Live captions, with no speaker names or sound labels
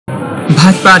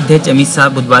भाजपा अध्यक्ष अमित शाह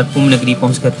बुधवार कुंभ नगरी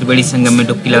पहुंचकर त्रिवेणी संगम में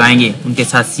डुबकी लगाएंगे। उनके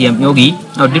साथ सीएम योगी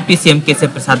और डिप्टी सीएम केशव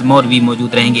प्रसाद मौर्य भी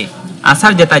मौजूद रहेंगे।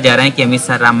 आसार जताया जा रहा है कि अमित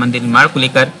शाह राम मंदिर निर्माण को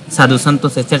लेकर साधु संतों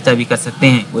से चर्चा भी कर सकते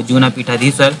हैं। वो जूना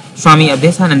पीठाधीश्वर स्वामी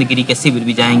अवधेशानंद गिरी के शिविर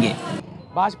भी जाएंगे।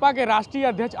 भाजपा के राष्ट्रीय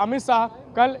अध्यक्ष अमित शाह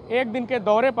कल एक दिन के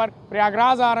दौरे पर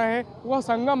प्रयागराज आ रहे हैं। वह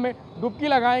संगम में डुबकी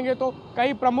लगाएंगे तो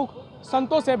कई प्रमुख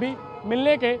संतों से भी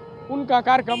मिलने के उनका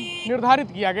कार्यक्रम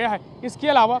निर्धारित किया गया है। इसके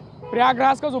अलावा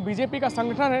प्रयागराज का जो बीजेपी का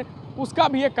संगठन है उसका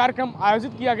भी एक कार्यक्रम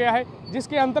आयोजित किया गया है,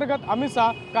 जिसके अंतर्गत अमित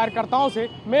शाह कार्यकर्ताओं से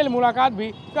मेल मुलाकात भी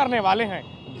करने वाले हैं।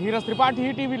 धीरज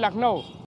त्रिपाठी, टीवी लखनऊ।